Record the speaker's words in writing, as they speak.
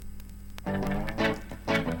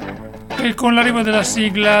E con l'arrivo della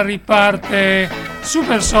sigla riparte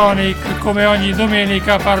Supersonic come ogni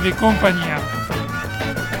domenica a farvi compagnia.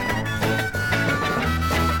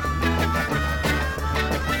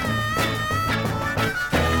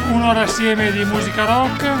 Un'ora assieme di musica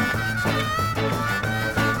rock,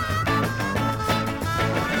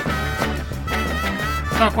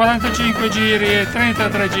 da 45 giri e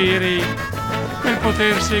 33 giri, per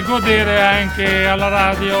potersi godere anche alla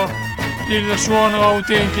radio il suono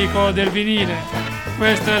autentico del vinile.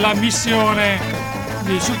 Questa è la missione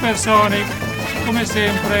di Supersonic, come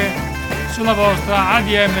sempre sulla vostra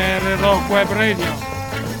ADMR Rock Web Radio,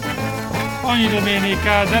 ogni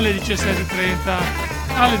domenica dalle 17:30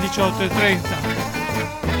 alle 18:30,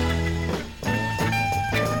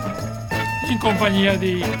 in compagnia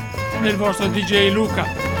del vostro DJ Luca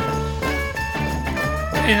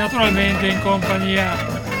e naturalmente in compagnia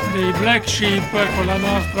dei Black Sheep con la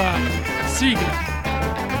nostra sigla,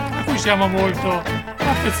 a cui siamo molto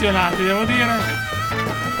affezionati, devo dire,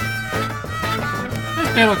 e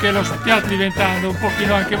spero che lo stiate diventando un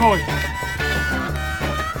pochino anche voi.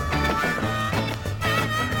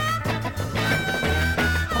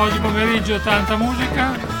 Oggi pomeriggio tanta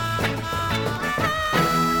musica,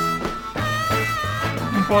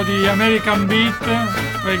 un po' di American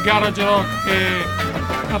Beat, quel garage rock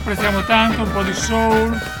che apprezziamo tanto, un po' di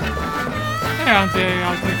soul e anche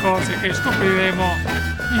altre cose che scopriremo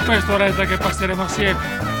in questa oretta che passeremo assieme.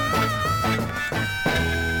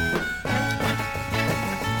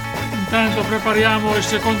 Intanto prepariamo il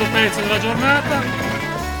secondo pezzo della giornata.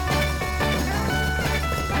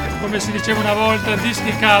 Come si diceva una volta,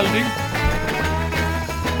 dischi caldi.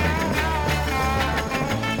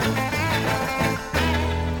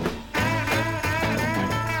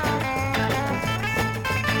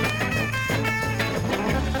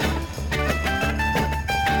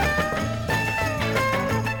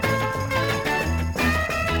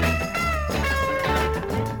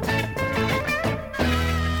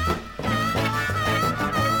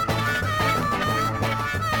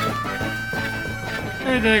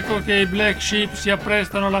 Ed ecco che i Black Sheep si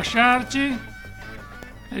apprestano a lasciarci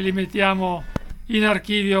e li mettiamo in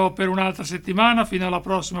archivio per un'altra settimana fino alla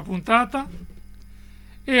prossima puntata,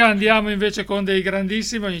 e andiamo invece con dei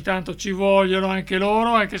grandissimi. Ogni tanto ci vogliono anche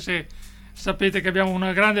loro, anche se sapete che abbiamo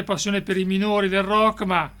una grande passione per i minori del rock,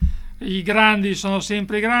 ma i grandi sono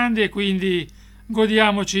sempre i grandi, e quindi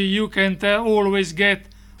godiamoci You Can't Always Get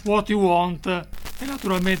What You Want, e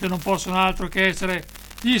naturalmente non possono altro che essere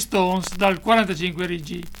gli Stones dal 45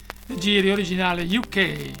 giri originale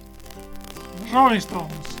UK, Rolling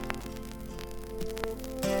Stones,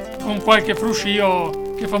 con qualche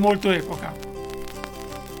fruscio che fa molto epoca.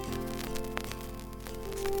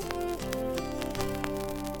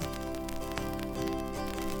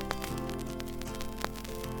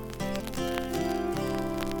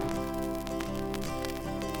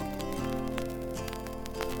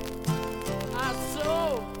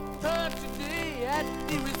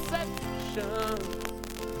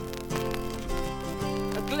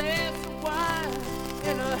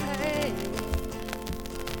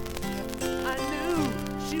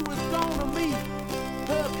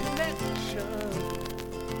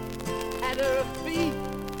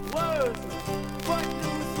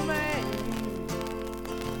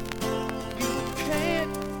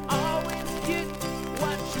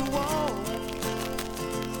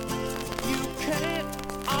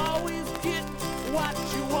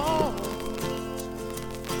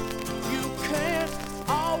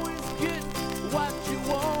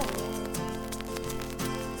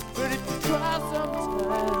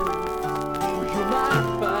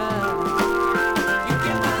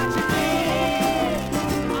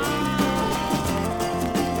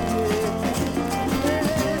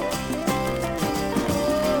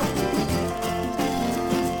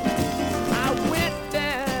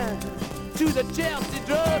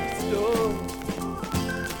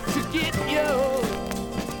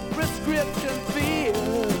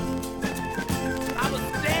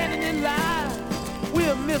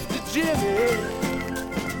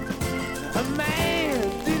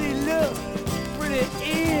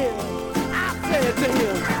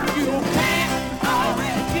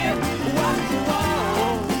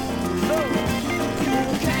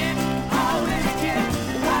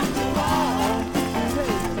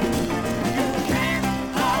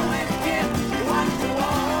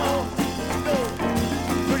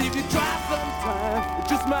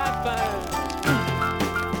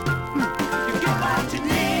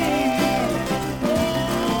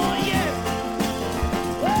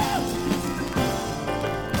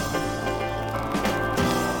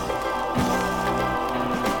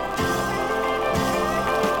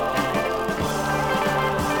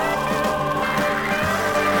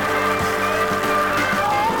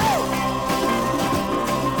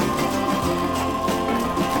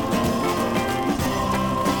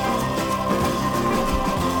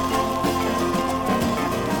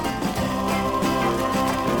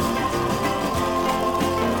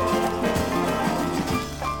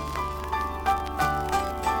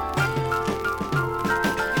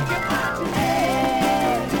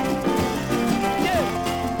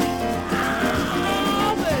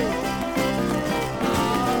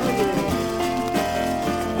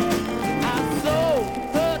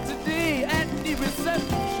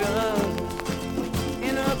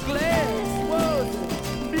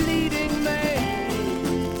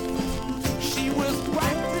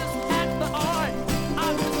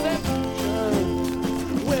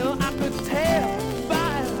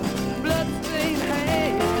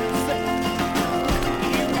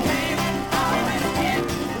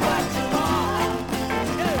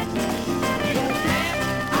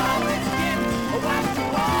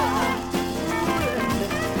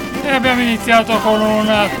 abbiamo iniziato con un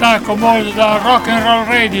attacco molto da rock and roll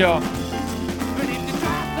radio.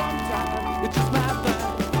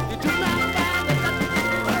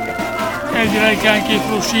 E direi che anche i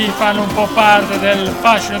frusci fanno un po' parte del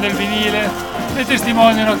fascino del vinile e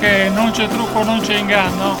testimoniano che non c'è trucco, non c'è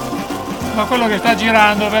inganno, ma quello che sta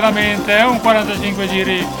girando veramente è un 45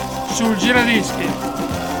 giri sul giradischi.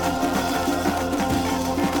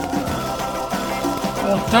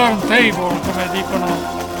 O turntable, come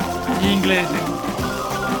dicono gli inglesi.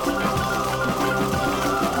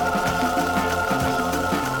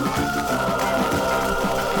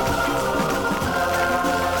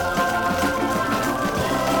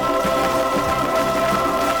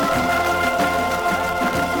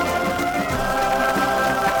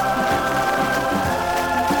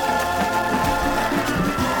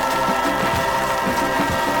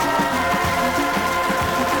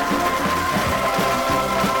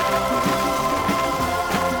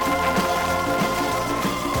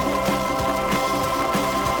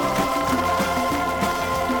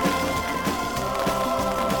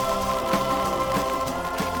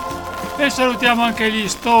 E salutiamo anche gli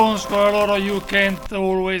Stones con la loro You Can't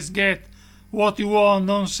Always Get What You Want,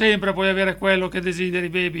 non sempre puoi avere quello che desideri,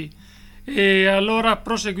 baby. E allora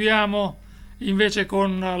proseguiamo invece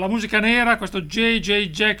con la musica nera, questo J.J.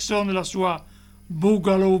 Jackson e la sua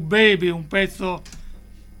Boogaloo Baby, un pezzo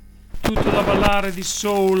tutto da ballare di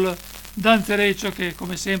soul danzereccio che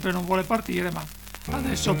come sempre non vuole partire, ma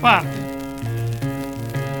adesso parte.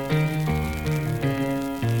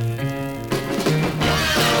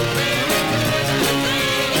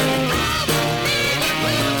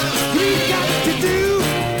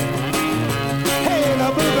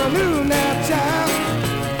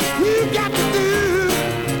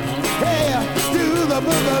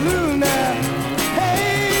 Boogaloo now,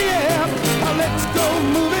 hey yeah, let's go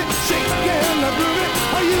move it, shake and groove it,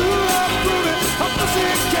 you approve it,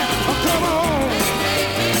 pussycat, come on,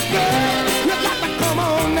 girl, you got to come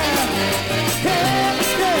on now, yeah,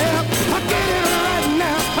 yeah, get it right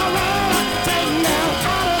now, right now,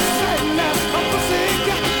 out of sight now,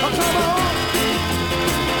 pussycat, come on,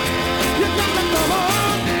 you got to come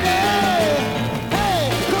on, yeah, hey,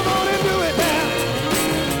 come on and do it now,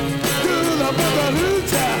 do the boogaloo.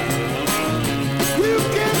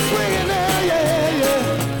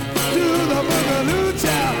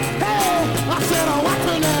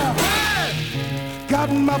 Got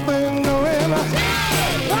my thing going,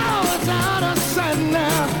 oh, it's out of sight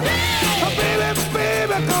now. Oh, baby,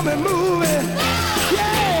 baby, come and move it.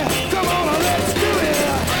 Yeah, come on, let's do it.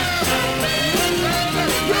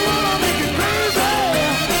 You wanna make it crazy?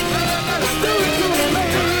 Do it to me,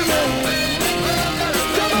 baby.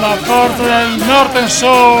 La forza del Northern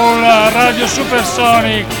Soul, Radio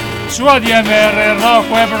Supersonic su ADMR Rock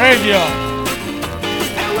Web Radio.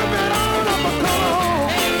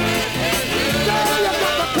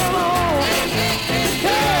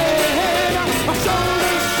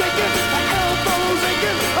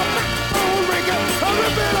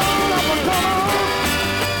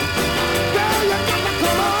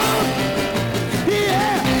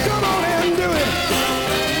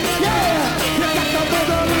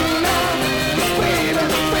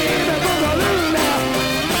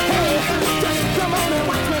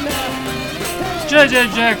 J.J.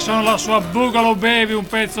 Jackson, la sua Boogaloo Baby, un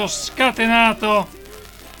pezzo scatenato,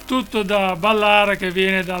 tutto da ballare, che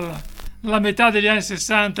viene dalla metà degli anni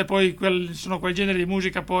 60, poi sono quel genere di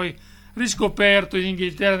musica poi riscoperto in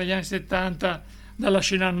Inghilterra negli anni 70 dalla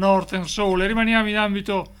scena Northern Soul. E rimaniamo in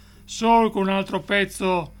ambito soul con un altro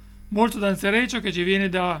pezzo molto danzereccio che ci viene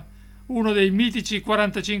da uno dei mitici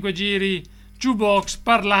 45 giri jukebox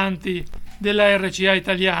parlanti della RCA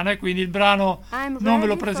italiana, e quindi il brano non ve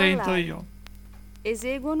lo presento io.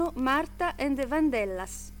 Eseguono Marta and the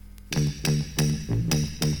Vandellas.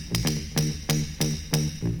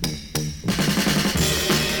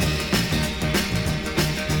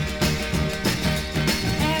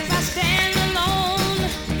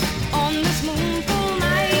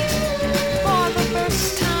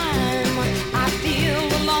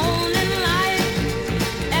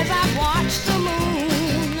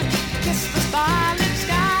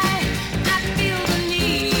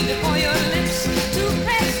 For your lips to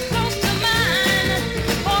press close to mine,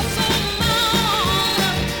 for so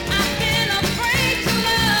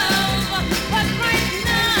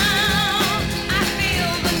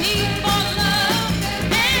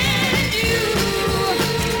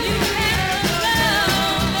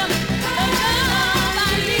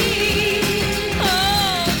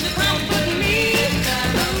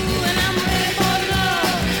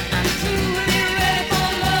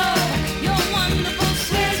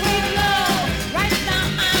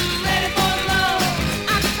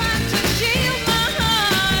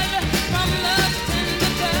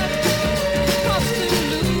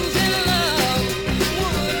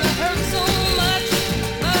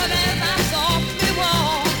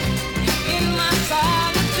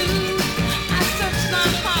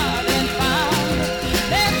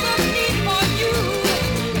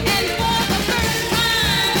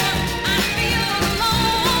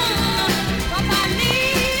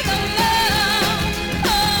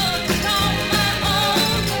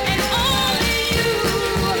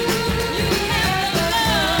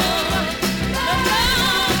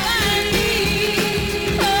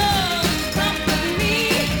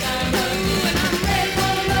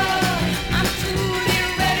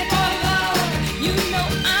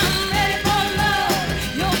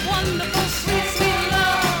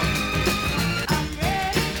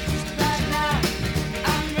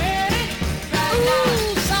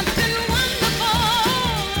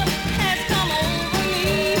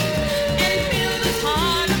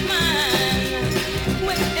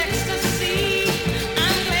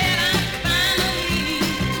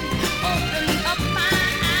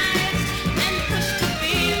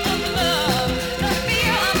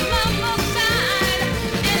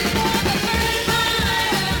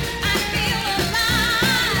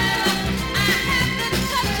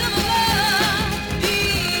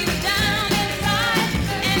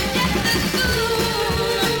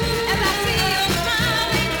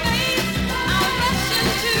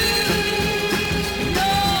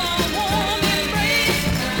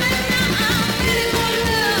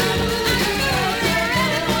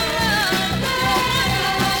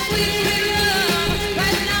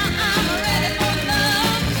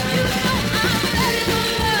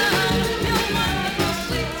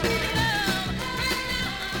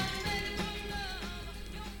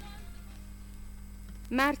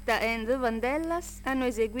Marta and the Vandellas hanno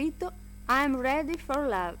eseguito I'm Ready for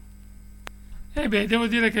Love. E beh, devo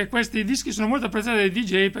dire che questi dischi sono molto apprezzati dai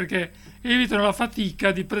DJ perché evitano la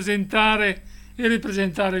fatica di presentare e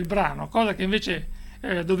ripresentare il brano, cosa che invece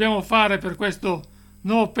dobbiamo fare per questo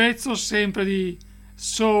nuovo pezzo, sempre di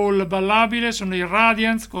soul ballabile. Sono i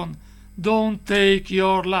Radiance con Don't Take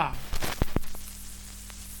Your Love.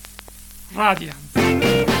 Radiance.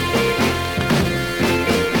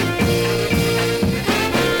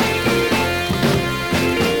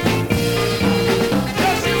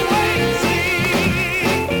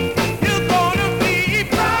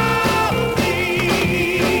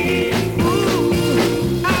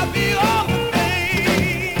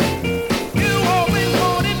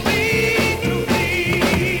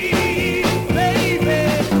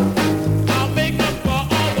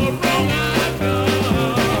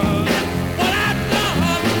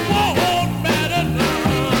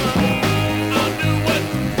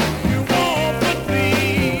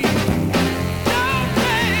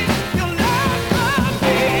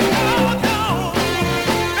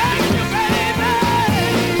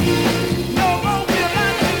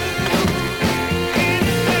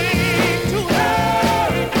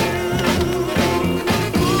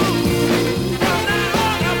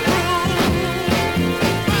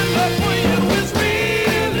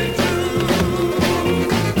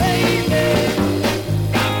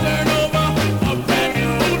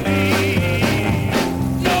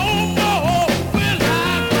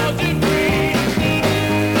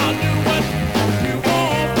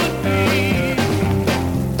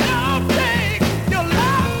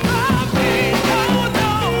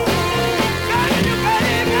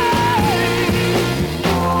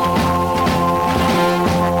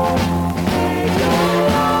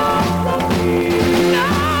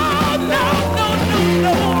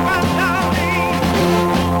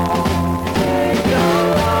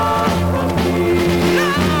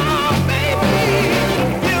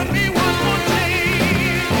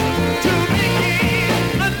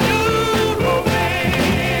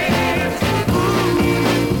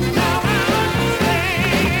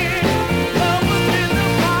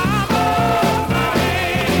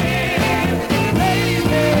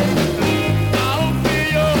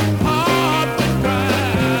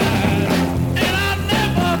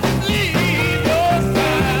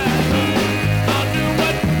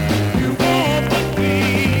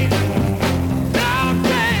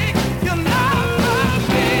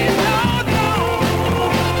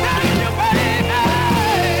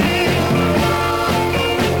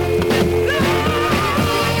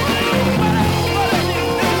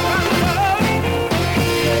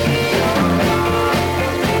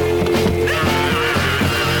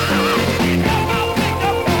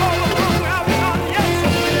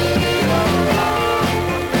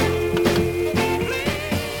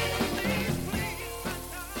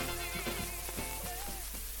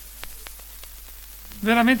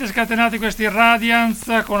 Veramente scatenati questi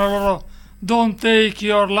Radiance con la loro Don't Take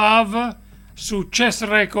Your Love su Chess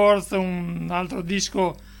Records, un altro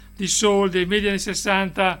disco di soul dei media anni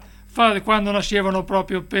 60, quando nascevano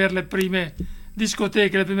proprio per le prime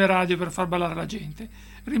discoteche, le prime radio per far ballare la gente.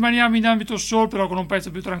 Rimaniamo in ambito soul però con un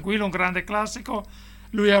pezzo più tranquillo, un grande classico.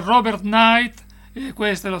 Lui è Robert Knight e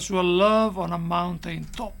questa è la sua Love on a Mountain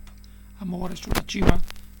Top, amore sulla cima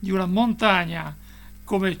di una montagna,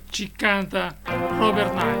 come ci canta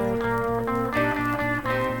Robert Knight.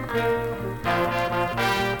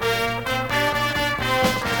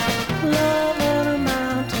 Love on a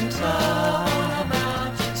mountain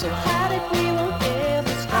top, so high that we won't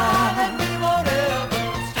ever stop.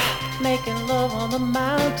 Making love on the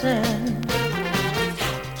mountain,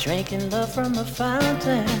 drinking love from a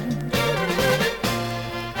fountain.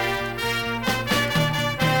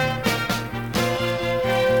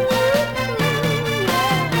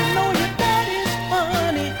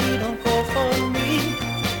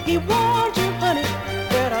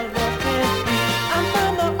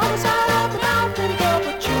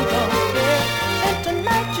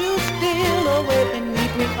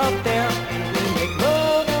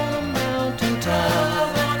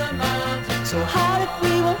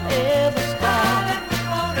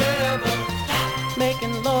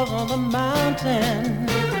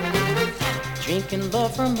 Drinking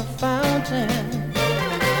love from the fountain.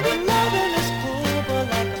 Loving is cool, but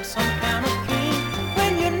like I'm some kind of king.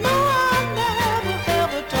 When you know I never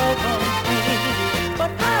ever talk on me.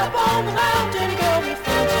 But up on the mountain, girl, we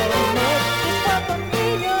found so much. It's worth $1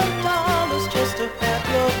 million just to have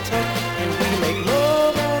your touch. And we make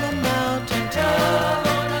love on a mountain top,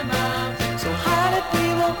 so high that we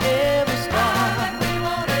won't ever stop.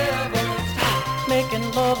 Making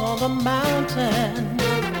love on the mountain.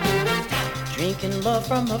 drinking love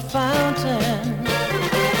from a fountain.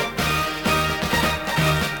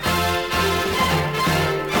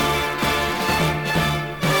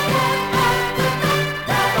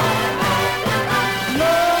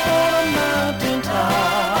 Love on a mountain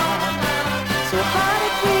top, so high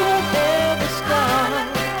that we won't ever stop.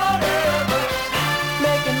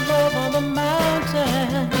 Making love on the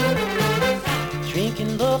mountain,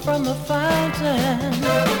 drinking love from a fountain.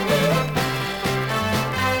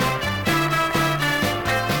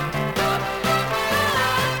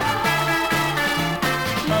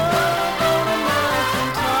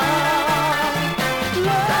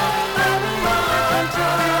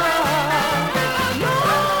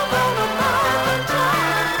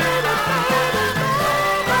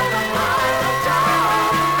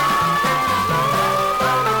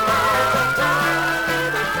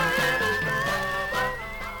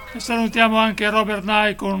 Salutiamo anche Robert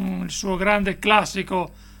Nye con il suo grande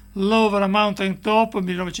classico Love on a Mountain Top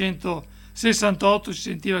 1968. Si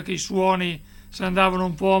sentiva che i suoni si andavano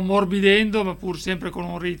un po' ammorbidendo, ma pur sempre con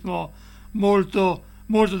un ritmo molto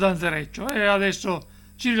molto danzereccio. E adesso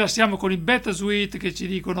ci rilassiamo con i Beta Sweet che ci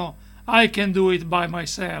dicono I can do it by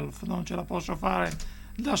myself, non ce la posso fare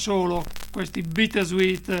da solo. Questi Beta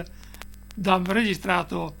Sweet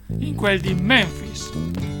registrato in quel di Memphis.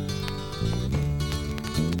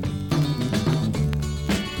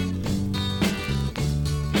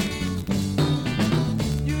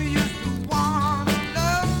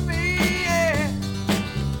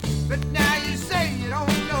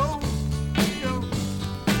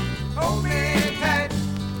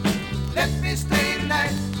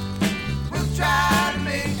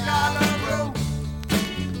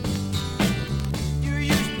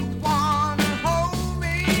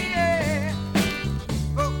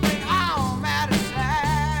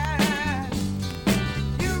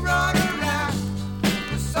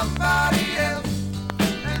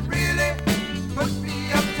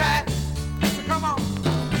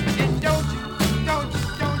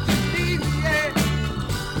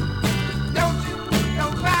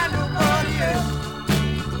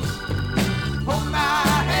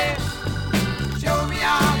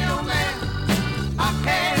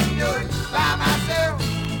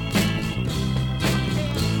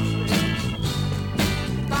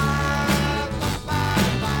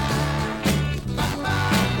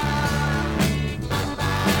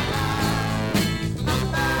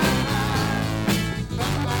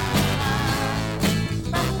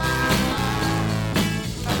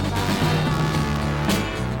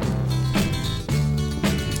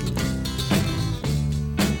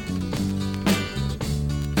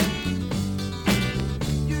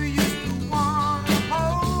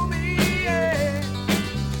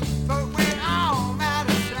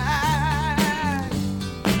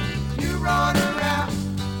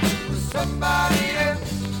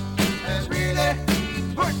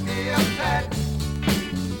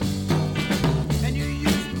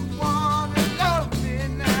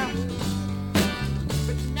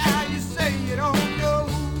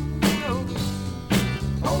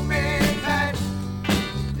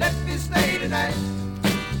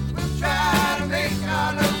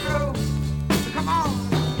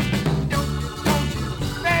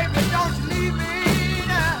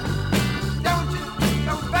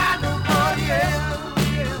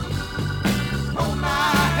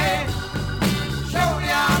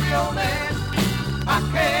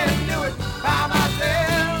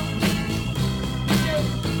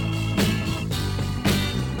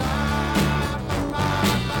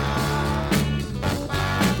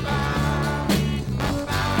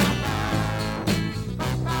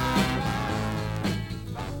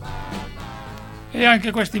 E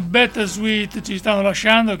anche questi Beta Sweet ci stanno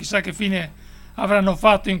lasciando, chissà che fine avranno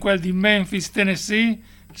fatto in quel di Memphis, Tennessee,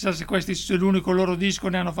 chissà se questo è l'unico loro disco,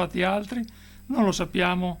 ne hanno fatti altri, non lo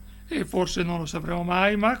sappiamo e forse non lo sapremo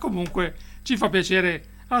mai, ma comunque ci fa piacere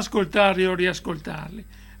ascoltarli o riascoltarli.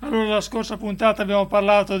 Allora, la scorsa puntata abbiamo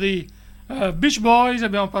parlato di Beach Boys,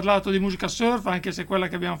 abbiamo parlato di musica surf, anche se quella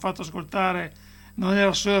che abbiamo fatto ascoltare non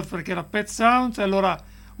era surf perché era Pet Sounds. Allora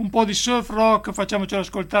un po' di surf rock facciamocelo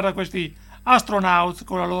ascoltare da questi Astronauts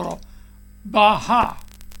con la loro Baha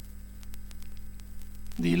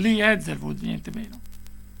di Lee Hazelwood, niente meno.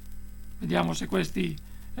 Vediamo se questi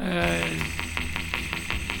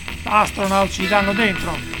Astronauts ci danno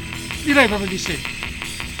dentro. Direi proprio di sì.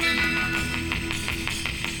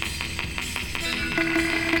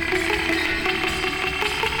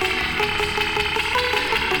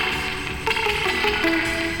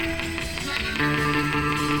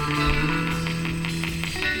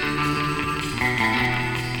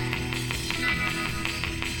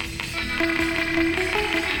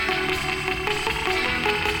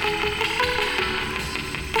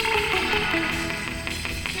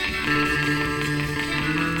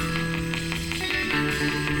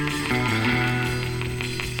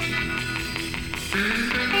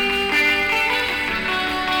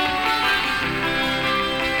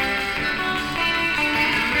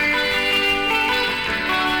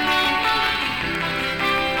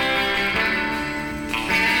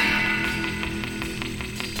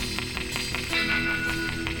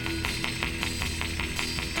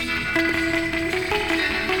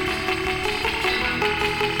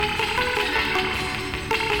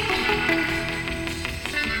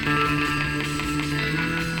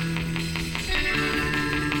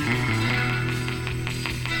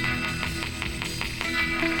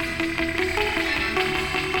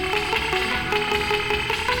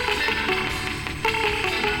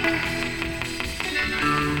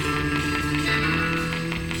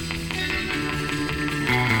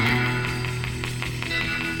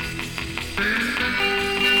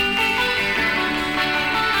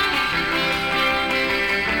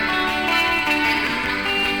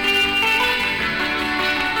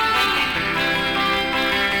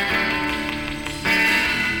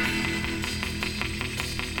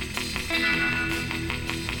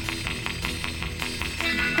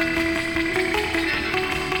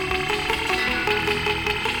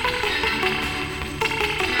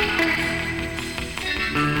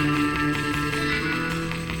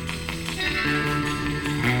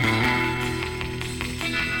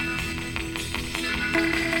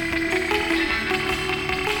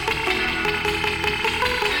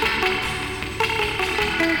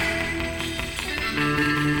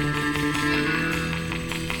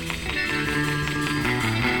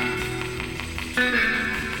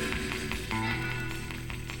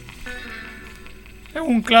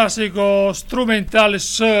 un classico strumentale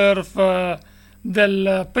surf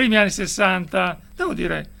del primi anni 60, devo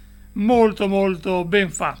dire molto molto ben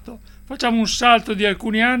fatto. Facciamo un salto di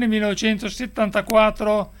alcuni anni,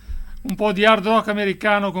 1974, un po' di hard rock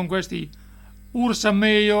americano con questi Ursa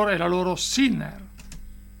Major e la loro Sinner.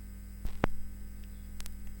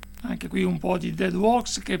 Anche qui un po' di Dead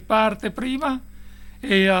Wax che parte prima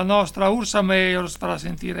e la nostra Ursa Major farà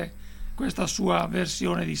sentire questa sua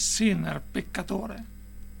versione di Sinner, peccatore.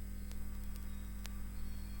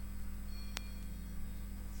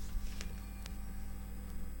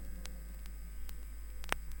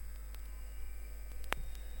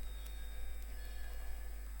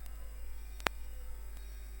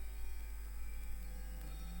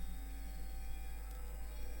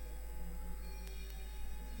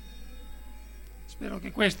 Spero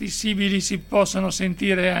che questi simili si possano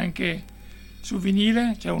sentire anche su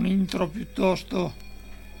vinile. C'è un intro piuttosto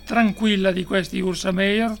tranquilla di questi Ursa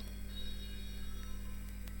Major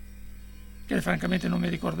che francamente non mi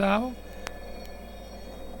ricordavo,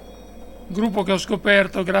 gruppo che ho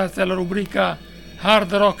scoperto grazie alla rubrica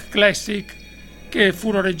Hard Rock Classic che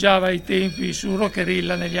furoreggiava ai tempi su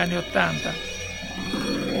Rockerilla negli anni '80.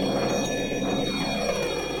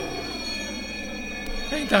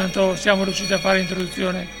 E intanto siamo riusciti a fare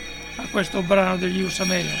introduzione a questo brano degli Ursa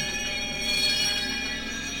Major.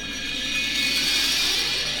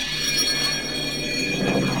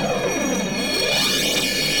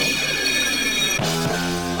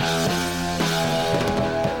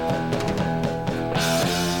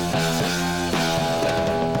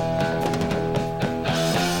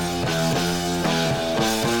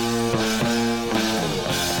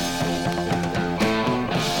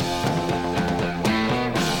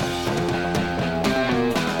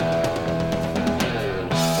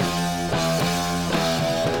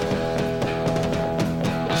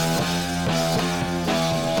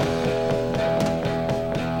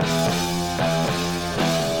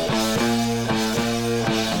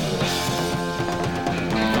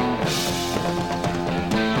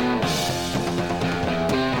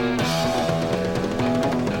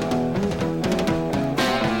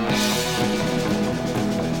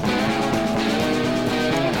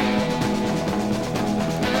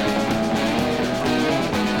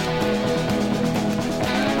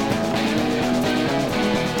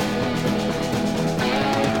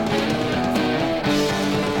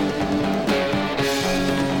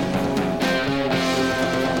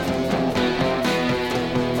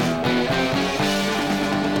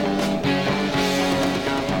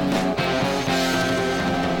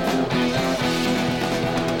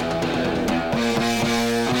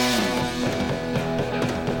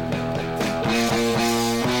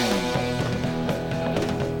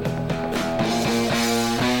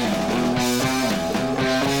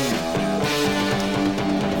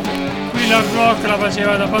 L'hard rock la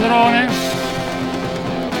faceva da padrone.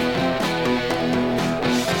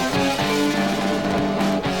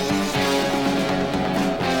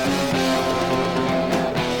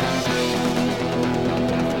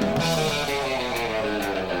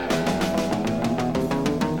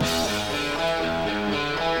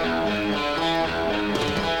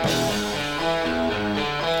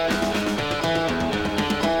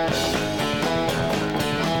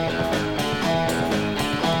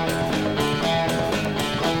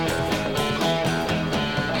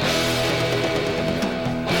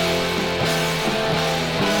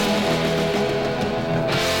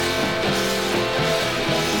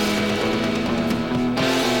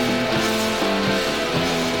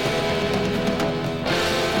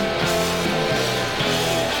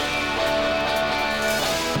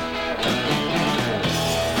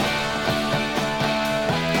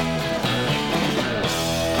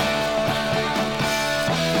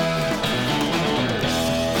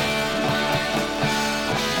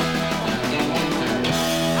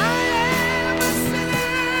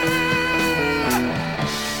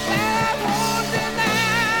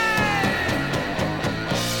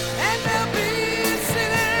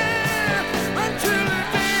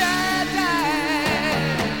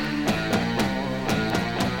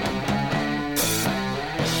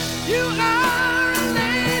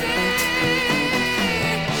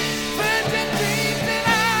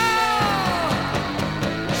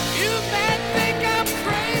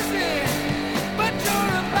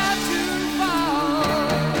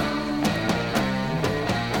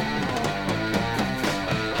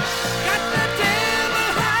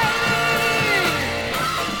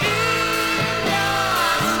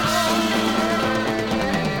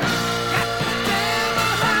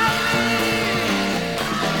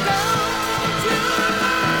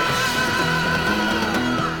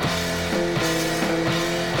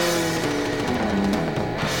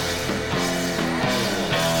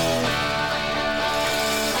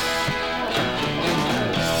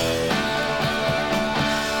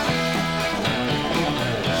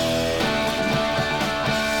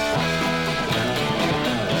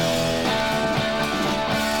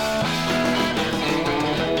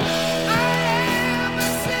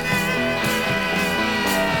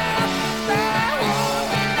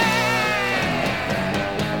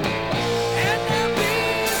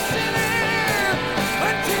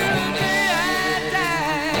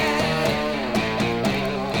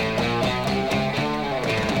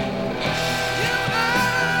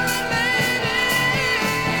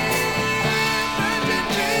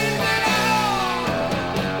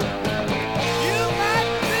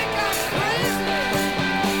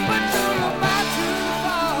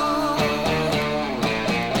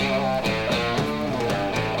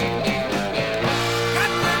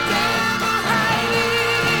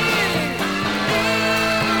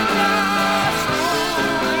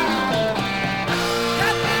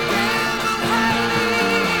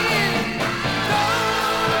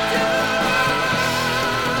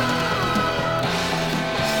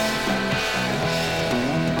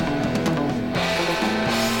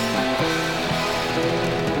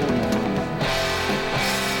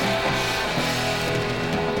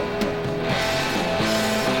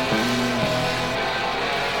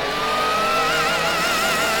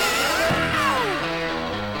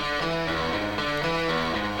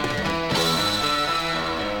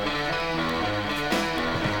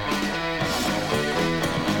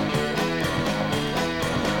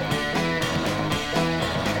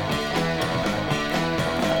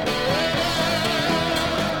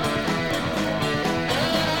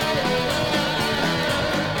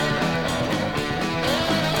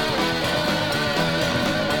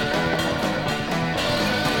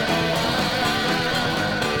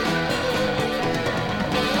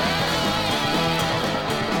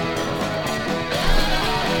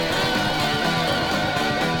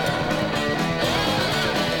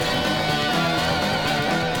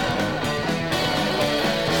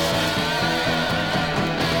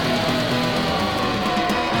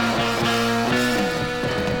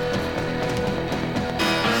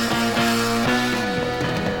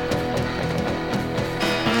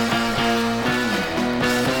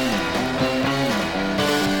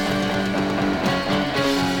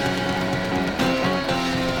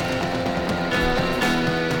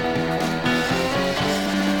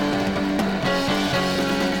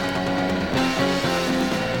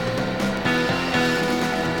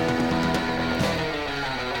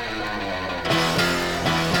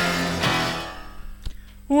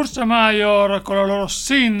 Ursa Major con la loro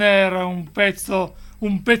Sinner, un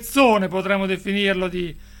pezzone potremmo definirlo,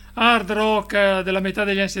 di hard rock della metà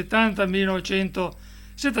degli anni 70,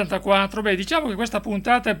 1974. Beh, diciamo che questa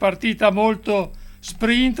puntata è partita molto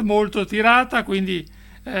sprint, molto tirata, quindi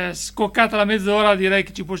scoccata la mezz'ora direi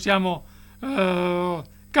che ci possiamo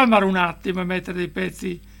calmare un attimo e mettere dei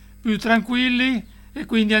pezzi più tranquilli, e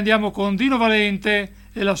quindi andiamo con Dino Valente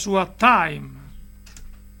e la sua Time.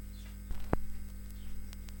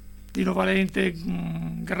 Dino Valente,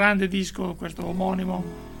 grande disco questo omonimo,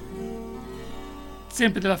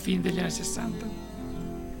 sempre della fine degli anni 60.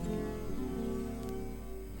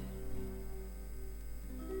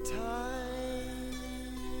 Time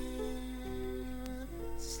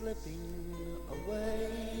slipping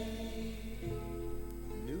away,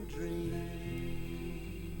 new dreams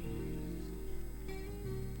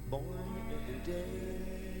born every day.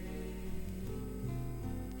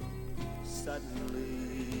 Suddenly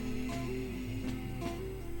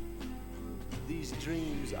these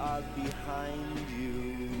dreams are behind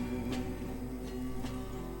you.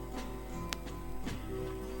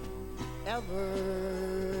 Ever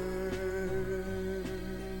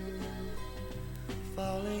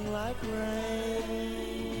falling like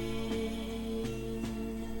rain,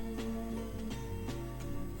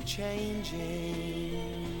 changing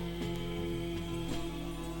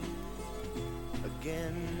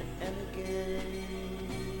again and again.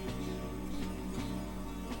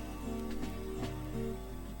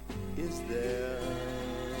 Is there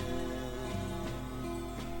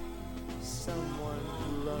someone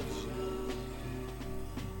who loves you?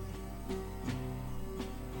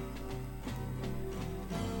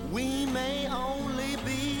 We may only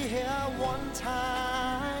be here one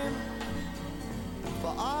time,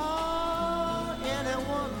 for all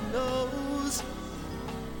anyone knows,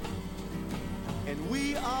 and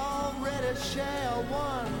we already share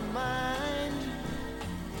one mind.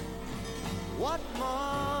 What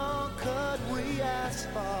more could we ask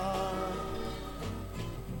for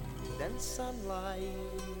than sunlight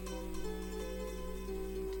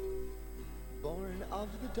born of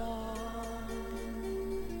the dawn?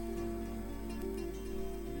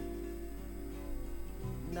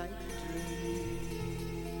 Night dream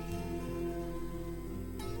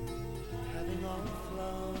having all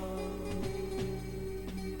flown,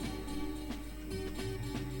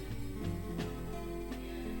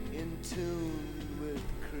 in tune with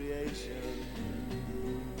creation.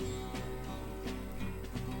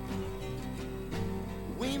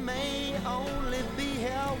 We may only be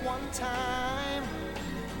here one time,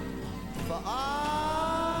 for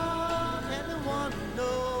all anyone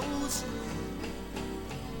knows,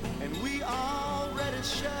 and we already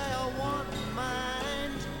share one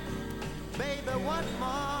mind. Baby, what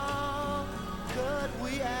more could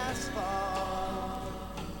we ask for?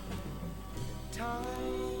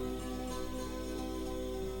 Time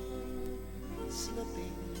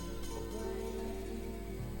slipping away,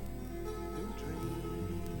 new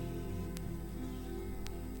dreams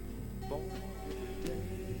born every day,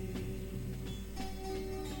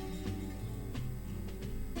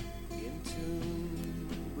 in tune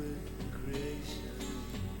with creation.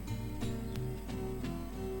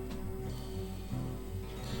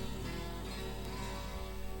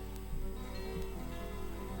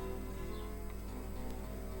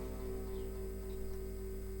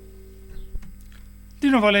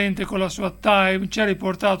 Dino Valente con la sua Time ci ha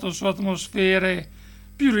riportato su atmosfere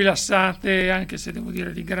più rilassate, anche se devo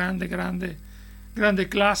dire di grande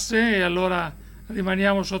classe, e allora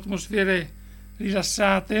rimaniamo su atmosfere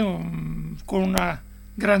rilassate con una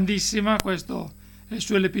grandissima. Questo è il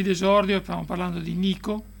suo LP d'esordio, stiamo parlando di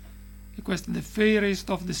Nico, e questo è The Fairest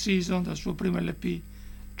of the Season dal suo primo LP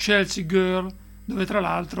Chelsea Girl, dove tra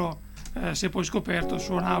l'altro si è poi scoperto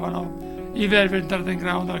suonavano i Velvet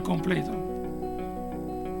Underground al completo.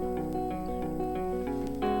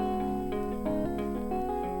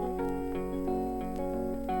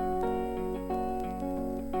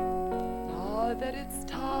 That it's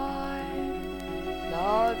time,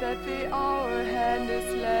 now that the hour hand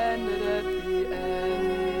is landed at the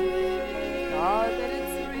end, now that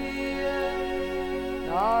it's real,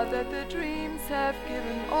 now that the dreams have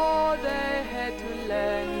given all they had to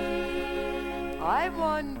lend, I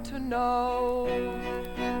want to know,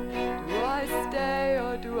 do I stay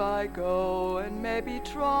or do I go and maybe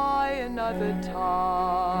try another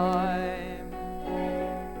time?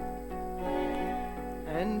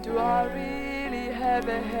 And do I really have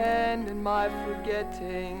a hand in my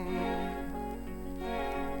forgetting?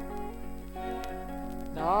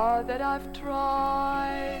 Now that I've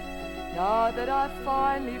tried, now that I've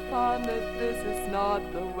finally found that this is not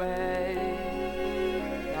the way,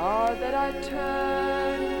 Now that I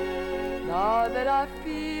turn, now that I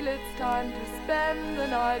feel it's time to spend the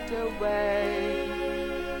night away,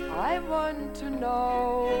 I want to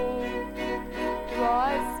know, do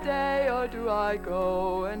I stay or do I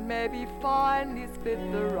go and maybe finally split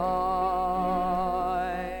the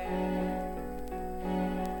ride?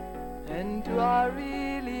 And do I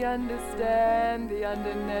really understand the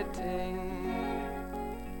undernetting?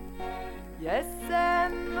 Yes,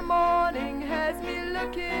 and the morning has me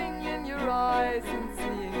looking in your eyes and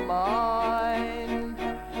seeing mine,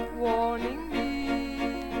 warning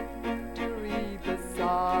me to read the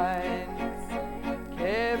signs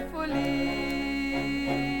carefully.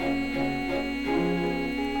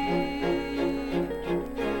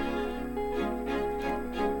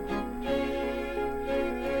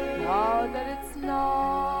 Now that it's now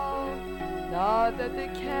that the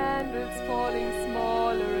candle's falling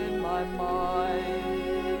smaller in my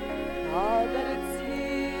mind, now that it's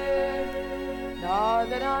here, now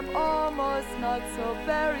that I'm almost not so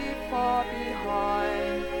very far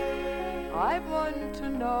behind, I want to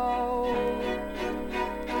know,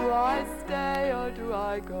 do I stay or do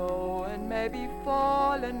I go and maybe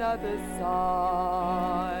fall another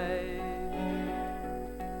side?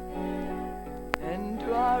 And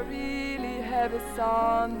do I really have a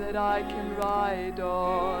song that I can ride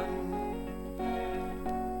on?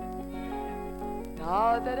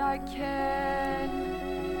 Now that I can,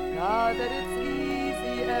 now that it's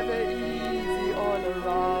easy, ever easy all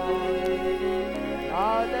around,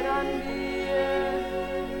 now that I'm near,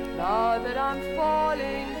 now that I'm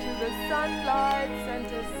falling to the sunlight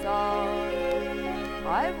center sound,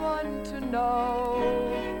 I want to know,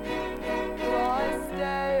 do I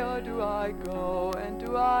stay or do I go, and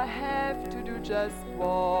do I have to do just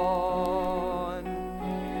one?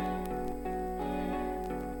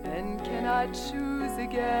 And can I choose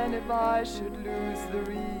again if I should lose the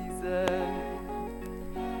reason?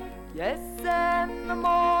 Yes, and the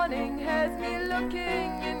morning has me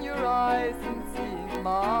looking in your eyes and seeing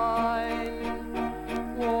mine,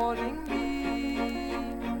 warning me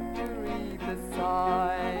to read the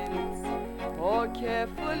signs more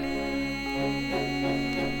carefully.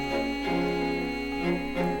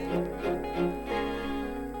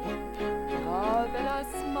 Now that I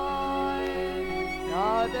smile,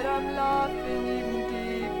 now that I'm laughing even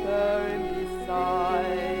deeper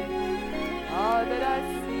inside, now that I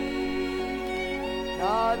see,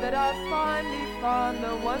 now that I finally found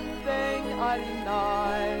the one thing I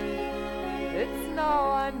denied, it's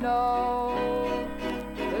now I know,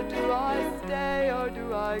 that do I stay or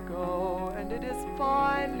do I go, and it is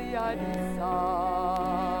finally I decide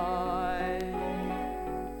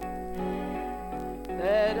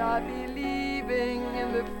that I be leaving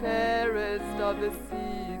in the fairest of the seasons.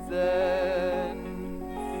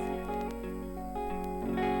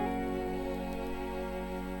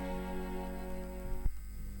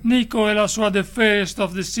 Nico e la sua The Fairest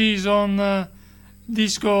of the Season,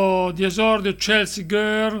 disco di esordio Chelsea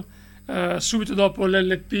Girl, subito dopo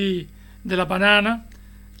l'LP della Banana.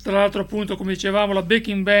 Tra l'altro, appunto, come dicevamo, la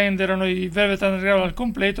backing band erano i Velvet Underground al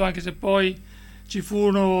completo, anche se poi ci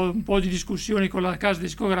furono un po' di discussioni con la casa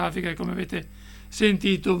discografica che, come avete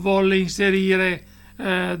sentito, volle inserire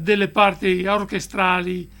delle parti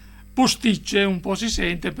orchestrali posticce, un po' si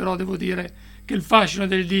sente, però devo dire che il fascino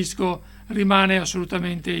del disco rimane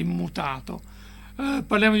assolutamente immutato.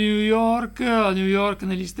 Parliamo di New York. A New York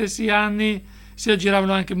negli stessi anni si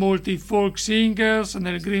aggiravano anche molti folk singers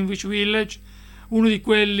nel Greenwich Village. Uno di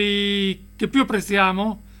quelli che più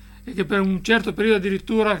apprezziamo e che per un certo periodo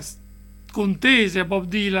addirittura contese a Bob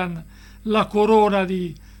Dylan la corona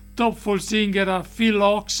di top folk singer a Phil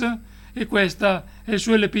Ochs, e questa è il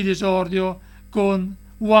suo LP di esordio con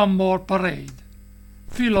One More Parade.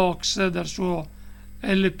 Phil Ochs dal suo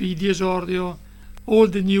LP di esordio All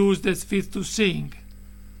the News That's Fit to Sing,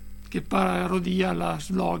 che parodia la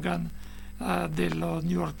slogan dello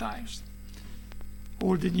New York Times.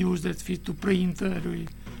 All the News That's Fit to Print, lui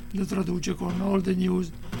lo traduce con All the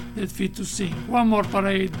News That's Fit to Sing. One More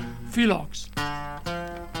Parade, Phil Ochs.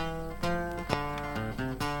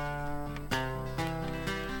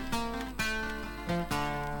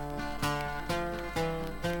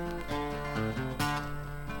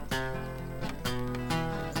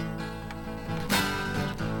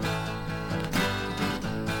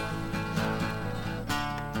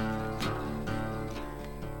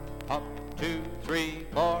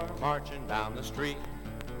 Marching down the street,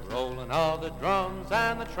 rolling of the drums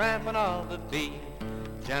and the tramping of the beat,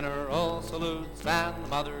 general salutes and the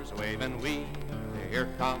mothers waving we. Here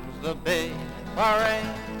comes the big parade,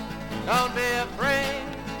 don't be afraid,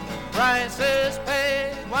 price is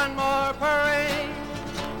paid, one more parade,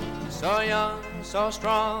 So young, so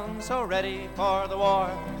strong, so ready for the war,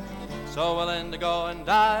 so willing to go and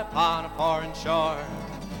die upon a foreign shore.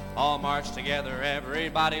 All march together,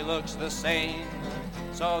 everybody looks the same,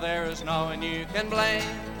 so there is no one you can blame.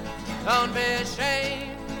 Don't be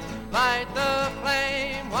ashamed, light the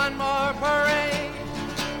flame, one more parade.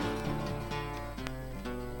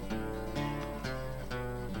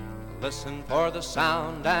 Listen for the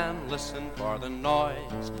sound and listen for the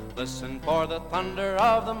noise. Listen for the thunder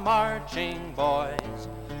of the marching boys.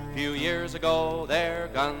 A few years ago their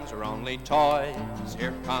guns were only toys.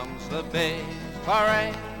 Here comes the big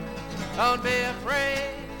parade. Don't be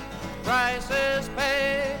afraid, price is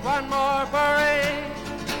paid. One more parade.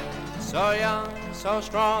 So young, so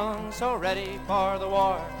strong, so ready for the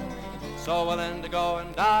war, so willing to go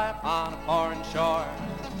and die upon a foreign shore.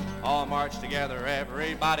 All march together,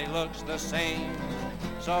 everybody looks the same,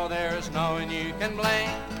 so there's no one you can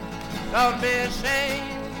blame. Don't be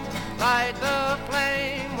ashamed, light the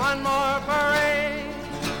flame, one more parade.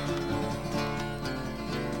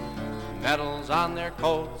 Medals on their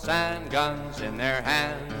coats and guns in their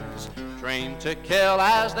hands, trained to kill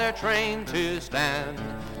as they're trained to stand.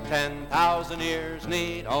 10,000 ears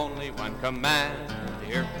need only one command.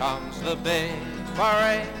 Here comes the big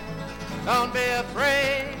parade. Don't be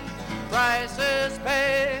afraid, price is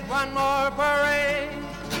paid, one more parade.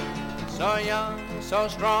 So young, so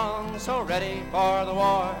strong, so ready for the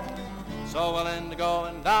war, so willing to go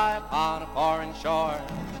and die upon a foreign shore.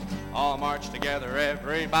 All march together,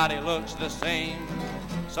 everybody looks the same,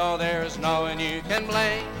 so there's no one you can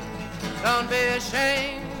blame. Don't be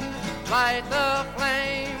ashamed, light the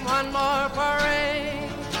flame, one more parade.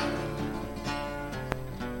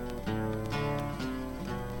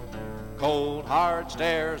 Cold hard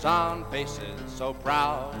stares on faces so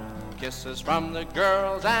proud, kisses from the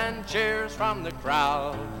girls and cheers from the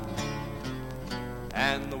crowd,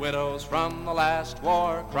 and the widows from the last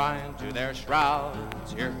war crying to their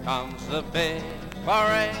shrouds. Here comes the big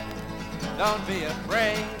parade. Don't be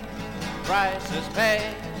afraid, price is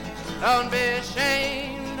paid. Don't be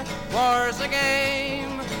ashamed, war's a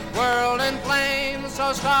game, world in flames,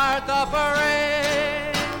 so start the parade.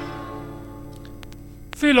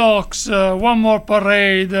 Phil Ox, One More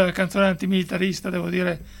Parade, canzone antimilitarista, devo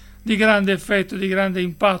dire, di grande effetto, di grande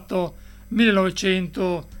impatto,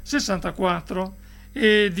 1964,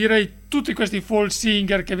 e direi tutti questi folk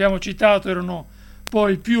singer che abbiamo citato erano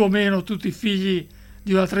poi più o meno tutti figli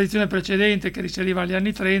di una tradizione precedente che risaliva agli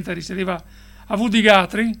anni 30, risaliva a Woody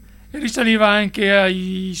Guthrie e risaliva anche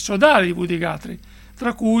ai sodali di Woody Guthrie,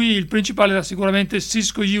 tra cui il principale era sicuramente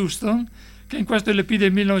Cisco Houston, che in questo LP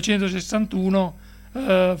del 1961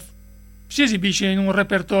 si esibisce in un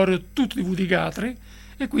repertorio tutto di Woody Guthrie,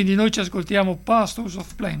 e quindi noi ci ascoltiamo Pastors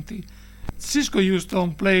of Plenty. Cisco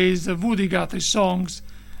Houston plays Woody Guthrie songs,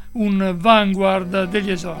 un vanguard degli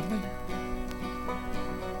esordi.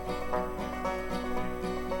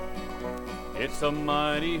 It's a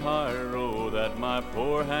mighty hard road that my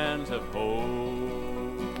poor hands have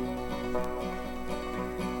hoed.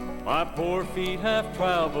 My poor feet have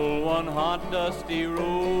traveled one hot dusty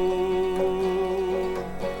road.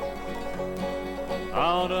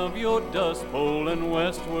 Out of your dust bowl and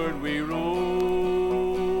westward we rode,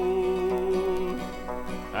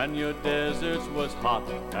 and your deserts was hot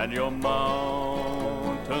and your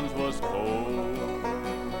mountains was cold.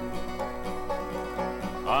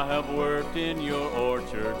 I have worked in your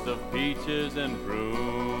orchards of peaches and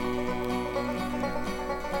prunes.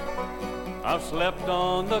 I've slept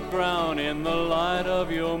on the ground in the light of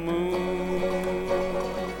your moon.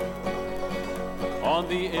 On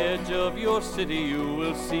the edge of your city you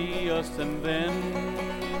will see us, and then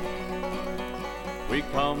we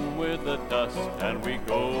come with the dust and we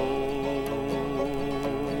go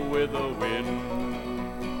with the wind.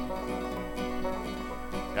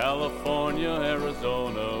 California,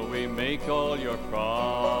 Arizona, we make all your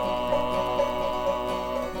crops.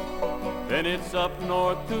 Then it's up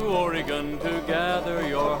north to Oregon to gather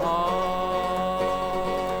your hops.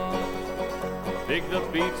 Dig the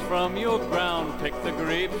beets from your ground, pick the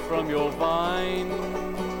grapes from your vine,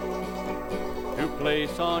 to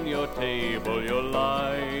place on your table your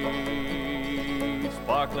light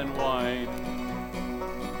sparkling wine.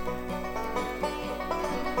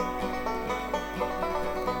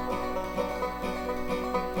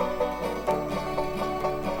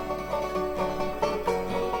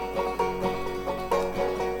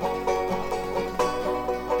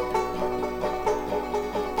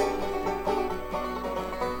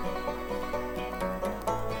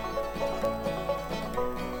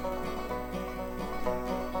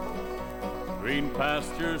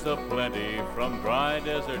 Pastures aplenty from dry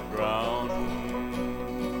desert ground.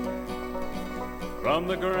 from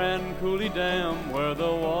the Grand Coulee Dam where the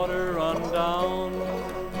water run down.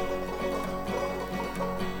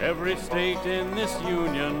 Every state in this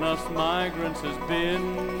union us migrants has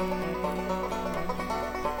been,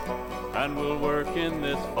 and we'll work in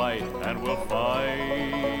this fight, and we'll fight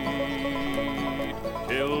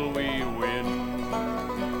till we win.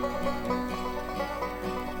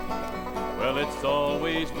 Well, it's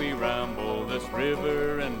always we ramble this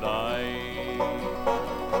river and I.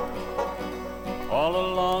 All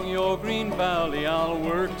along your green valley I'll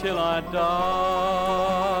work till I die.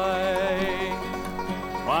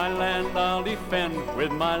 My land I'll defend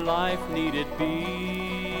with my life need it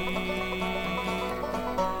be.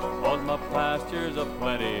 'Cause my pastures of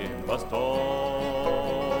plenty must always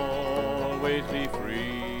be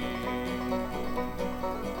free.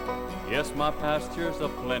 Yes, my pastures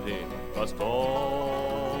of plenty must always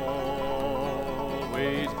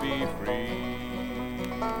be free.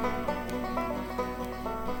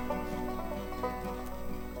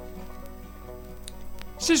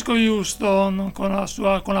 Cisco Houston con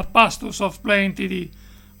la Pastures of Plenty di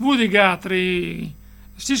Woody Guthrie.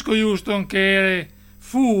 Cisco Houston che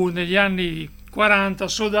fu negli anni 40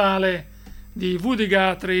 sodale di Woody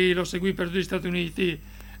Guthrie, lo seguì per tutti gli Stati Uniti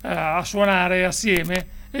a suonare assieme,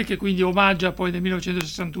 e che quindi omaggia poi nel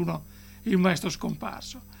 1961 il maestro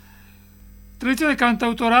scomparso. Tradizione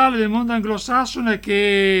cantautorale del mondo anglosassone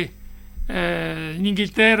che in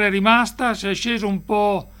Inghilterra è rimasta, si è sceso un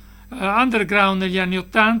po' underground negli anni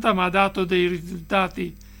 80, ma ha dato dei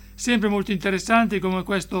risultati sempre molto interessanti, come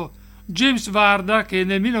questo James Varda che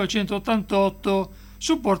nel 1988,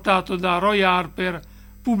 supportato da Roy Harper,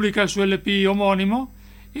 pubblica il suo LP omonimo,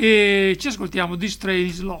 e ci ascoltiamo This Train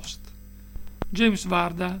is Lost. James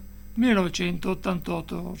Varda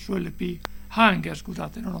 1988 su LP Hunger,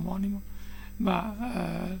 scusate, non omonimo, ma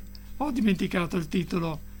ho dimenticato il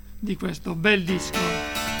titolo di questo bel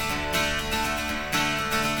disco.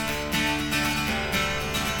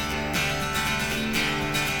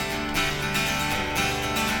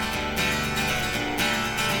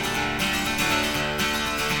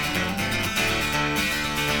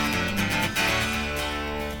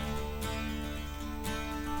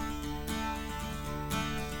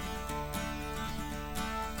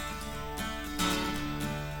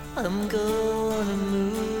 I'm gonna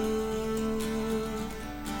move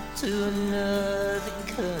to another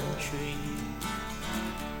country.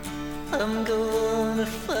 I'm gonna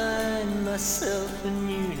find myself a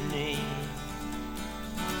new name.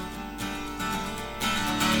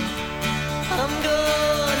 I'm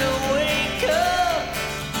gonna wake up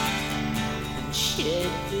and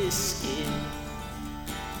shed this skin,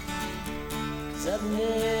 'cause I've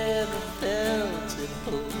never felt at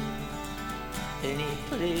home any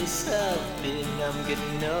place I've been. I'm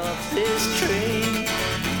getting off this train.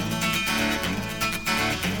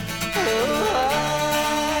 Oh,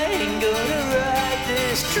 I ain't gonna ride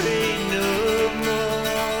this train no more.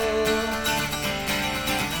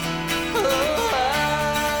 Oh,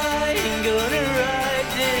 I ain't gonna ride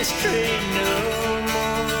this train no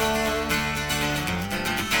more.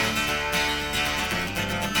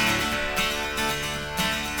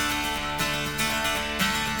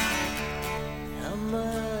 How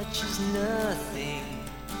much is nothing?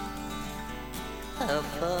 How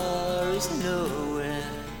far is nowhere?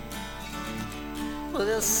 Well,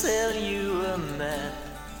 they'll sell you a map,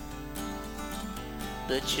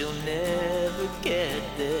 but you'll never get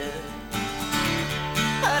there.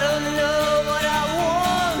 I don't know what I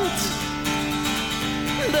want,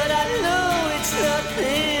 but I know it's not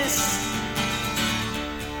this.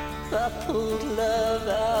 If I pulled love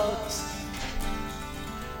out,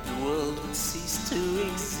 the world would cease to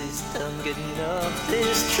exist. I'm getting off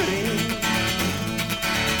this train.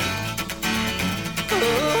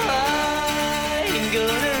 Oh, I ain't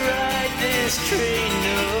gonna ride this train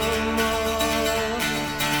no more.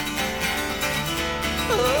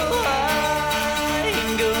 Oh, I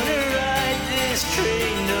ain't gonna ride this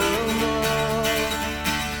train no more.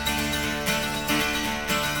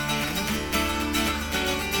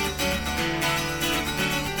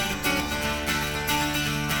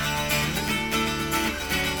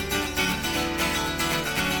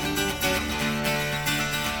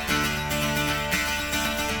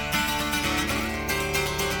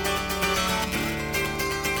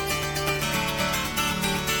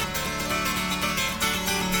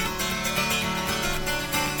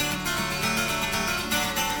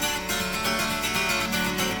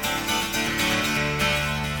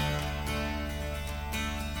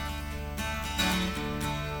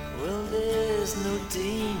 Well, there's no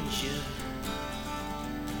danger,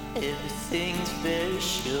 everything's very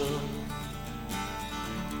sure.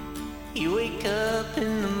 You wake up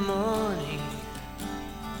in the morning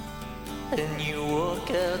and you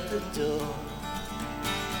walk out the door.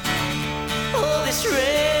 All this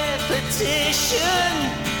repetition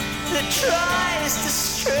that tries to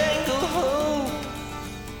strangle hope.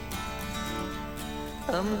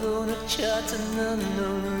 I'm gonna chart an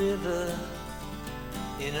unknown river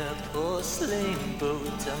in a porcelain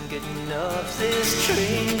boat. I'm getting off this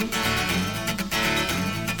train.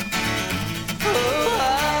 Oh,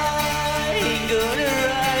 I ain't gonna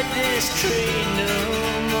ride this train no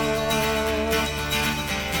more.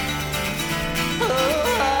 Oh,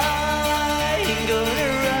 I ain't gonna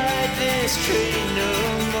ride this train no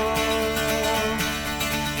more.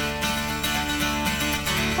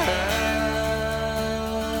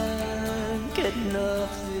 I'm getting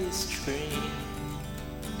off this train.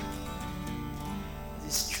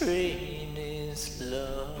 This train is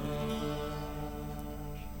lost.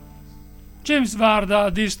 James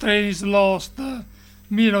Varda, This Train is Lost,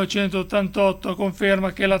 1988,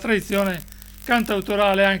 conferma che la tradizione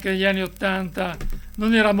cantautorale anche negli anni 80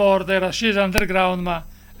 non era morta, era scesa underground, ma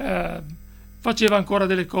faceva ancora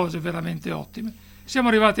delle cose veramente ottime. Siamo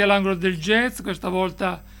arrivati all'angolo del jazz, questa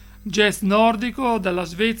volta jazz nordico dalla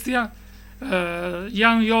Svezia,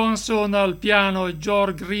 Jan Johansson al piano e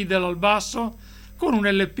Georg Riedel al basso, con un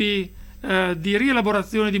LP di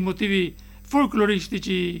rielaborazione di motivi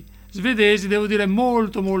folcloristici svedesi, devo dire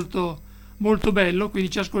molto bello. Quindi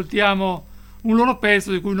ci ascoltiamo un loro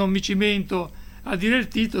pezzo di cui non mi cimento a dire il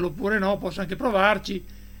titolo, oppure no, posso anche provarci,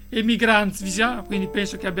 Emigranzia, quindi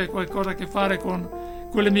penso che abbia qualcosa a che fare con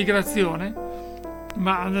l'emigrazione,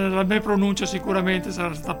 ma la mia pronuncia sicuramente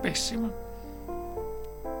sarà stata pessima.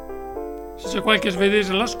 Se c'è qualche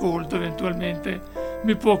svedese all'ascolto eventualmente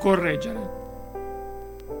mi può correggere.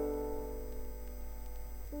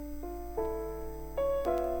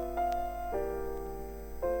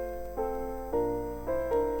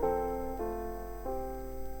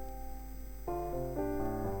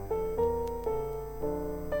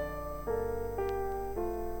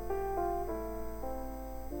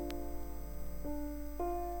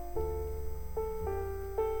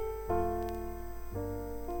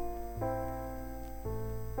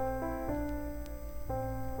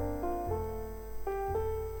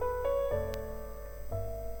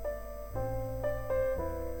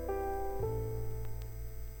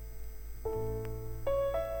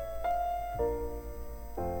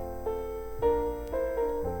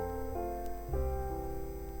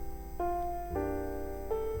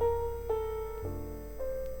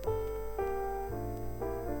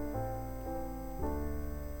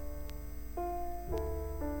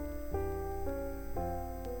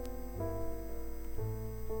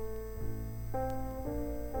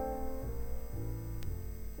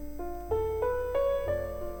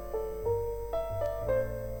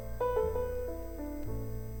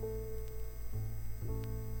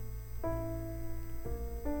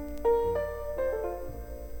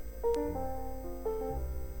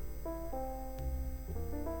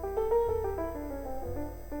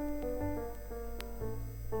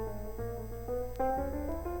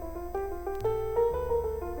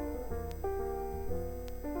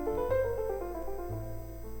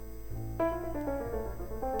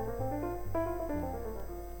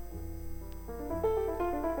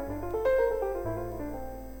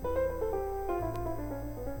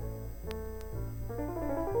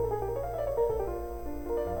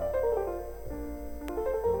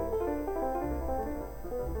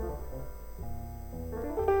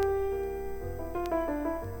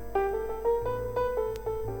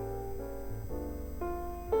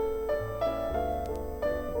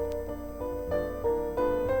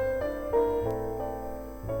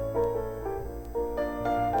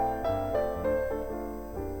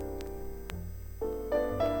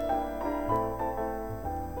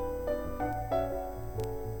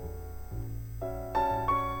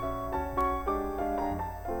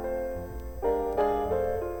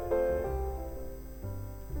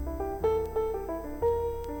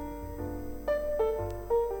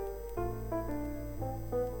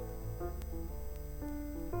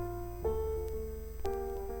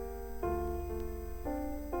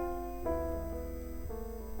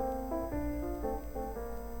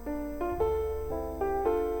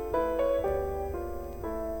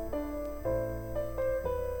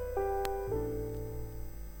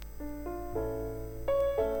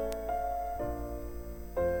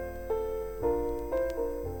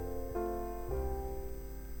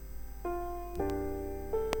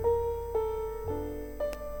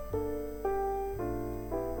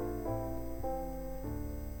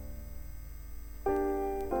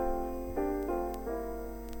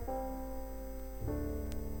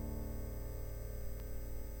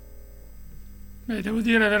 Devo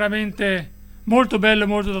dire veramente molto bello,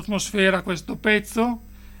 molto d'atmosfera questo pezzo,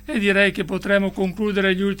 e direi che potremo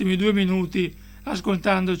concludere gli ultimi 2 minuti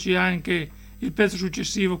ascoltandoci anche il pezzo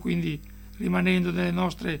successivo, quindi rimanendo nelle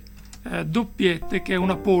nostre doppiette, che è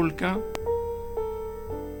una polka.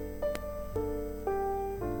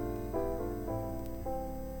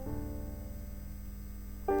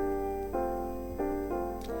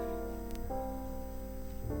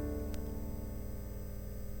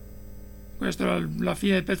 Questa è la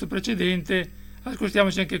fine del pezzo precedente.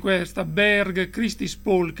 Ascoltiamoci anche questa Berg Christis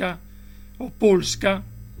Polka o Polska,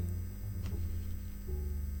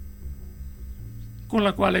 con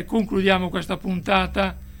la quale concludiamo questa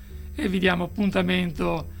puntata e vi diamo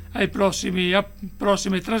appuntamento ai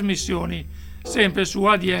prossime trasmissioni, sempre su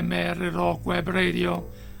ADMR Rock Web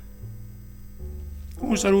Radio.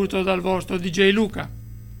 Un saluto dal vostro DJ Luca.